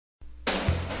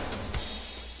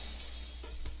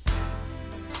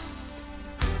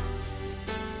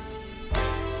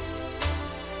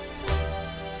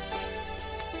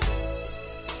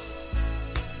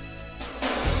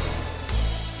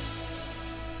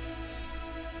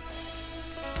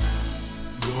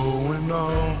Going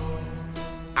on,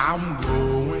 I'm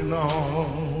going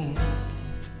on,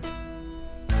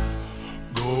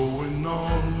 going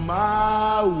on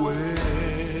my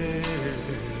way,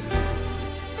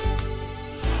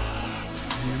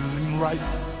 feeling right,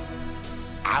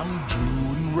 I'm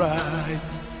doing right,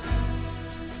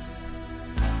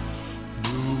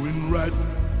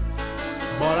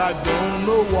 but I don't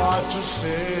know what to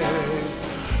say,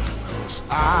 'cause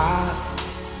I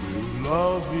will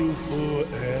love you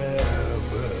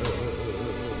forever.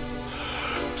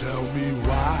 Tell me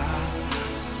why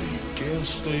we can't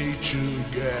stay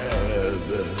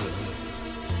together.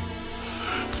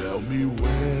 Tell me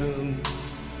when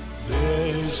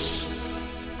this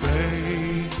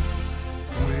pain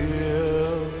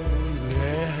will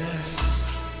last.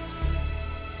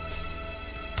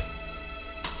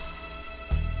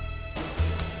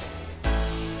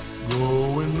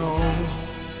 Going on,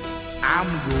 I'm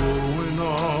going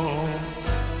on,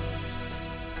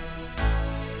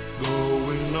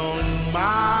 going on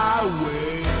my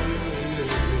way,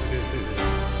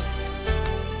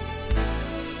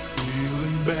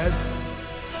 feeling bad,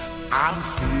 I'm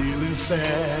feeling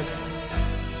sad,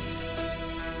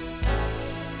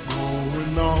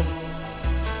 going on,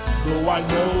 though I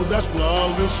know that's what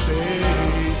we'll say,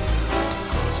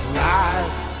 'cause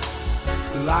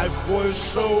life was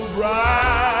so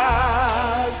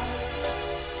bright,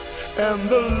 and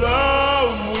the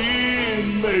love we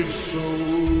made so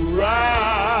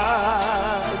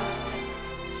right,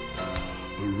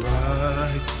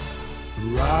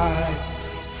 right,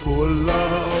 for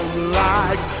love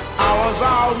like ours.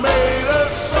 I made a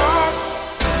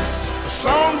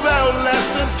song that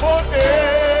lasted forever,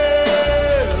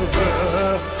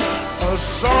 a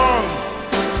song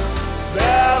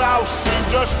that I'll sing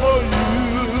just for you.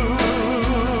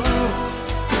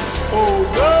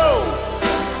 Although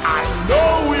I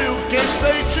know we can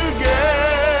stay together,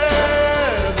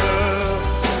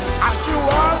 I still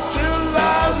want to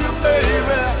love you,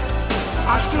 baby.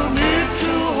 I still need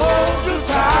to hold you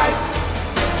tight.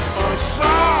 A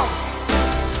song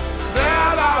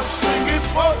that I'll sing it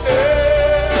forever,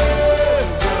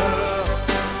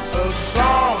 a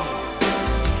song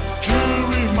to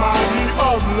remind me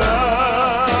of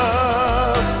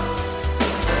love.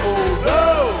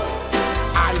 Although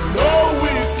I know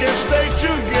we can stay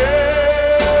together,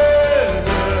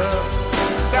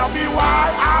 tell me why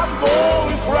I'm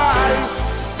going crying.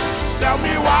 Tell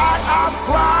me why I'm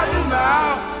crying now.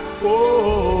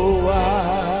 Oh, why?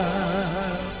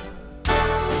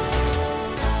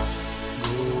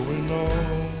 Going on,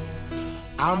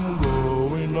 I'm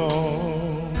going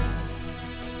on,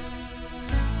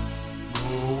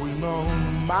 going on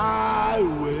my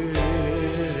way,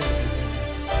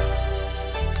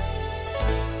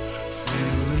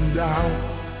 feeling down,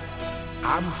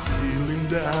 I'm feeling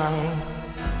down,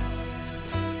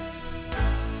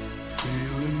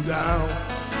 feeling down.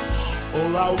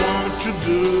 All I want to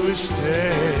do is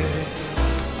stay.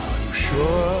 Are you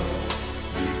sure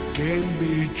we can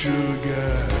be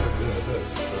together?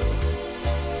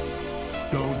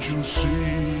 Don't you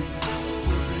see,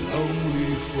 we'll be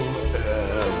lonely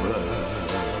forever.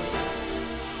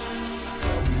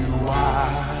 Tell me why,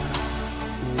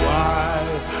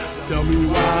 tell me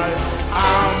why.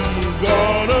 I'm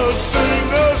gonna sing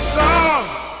a song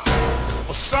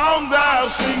that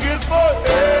I'll sing it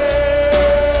forever,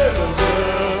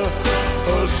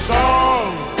 a song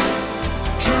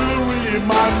to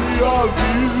remind me of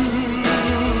you.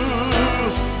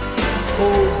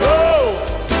 Although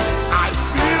I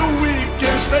feel we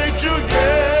can stay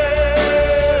together,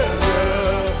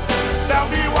 tell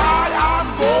me why I'm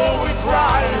going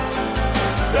crying.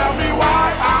 Tell me why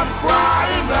I'm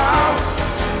crying now.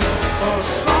 A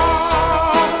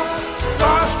song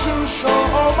just to show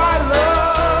my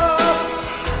love,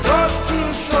 just to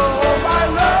show my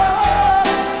love,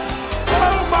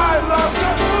 all my love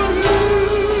just for you.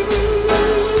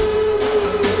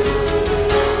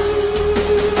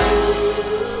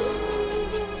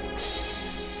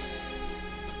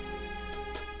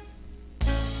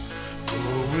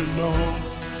 Going on,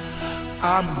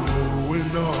 I'm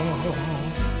going on,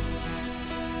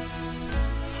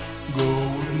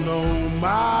 going on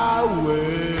my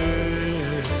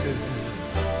way,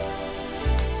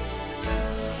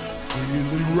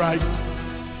 feeling right,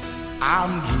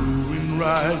 I'm doing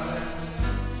right,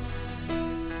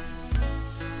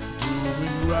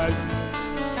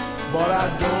 but I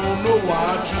don't know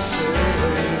what to say,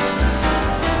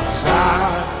 'cause I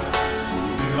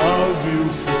will love you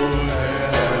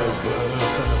forever.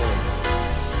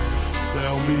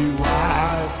 Tell me why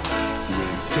we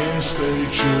can't stay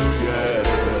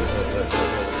together.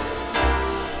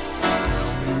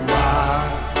 Tell me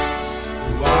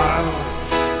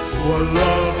a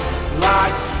love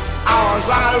like ours.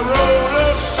 I wrote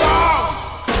a song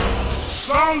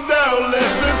that'll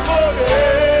last me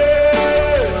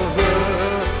forever,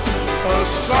 a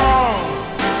song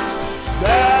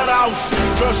that I'll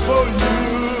sing just for you.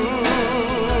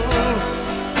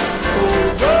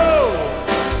 Although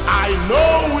I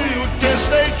know we can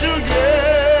stay together,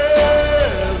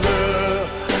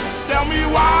 tell me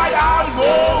why I'm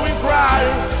going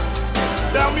crying.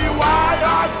 Tell me why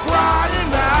I'm crying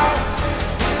now.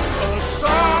 A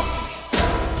song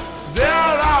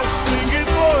that I'll sing it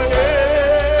forever,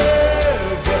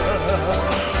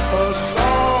 a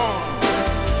song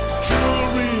to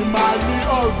remind me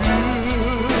of you.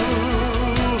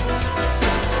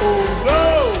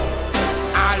 Although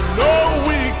I know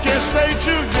we can stay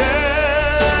together,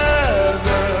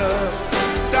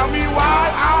 tell me why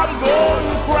I'm going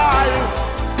crying.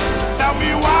 Tell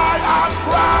me why I'm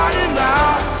crying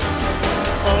now.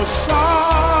 A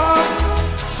song,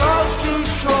 songs to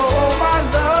show my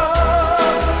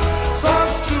love,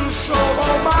 songs to show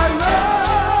my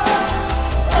love,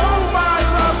 oh my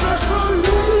love just for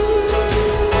you.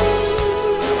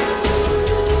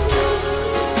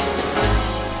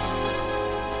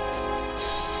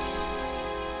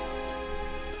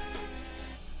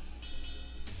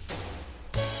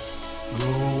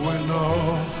 Going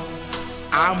on,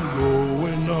 I'm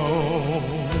going on.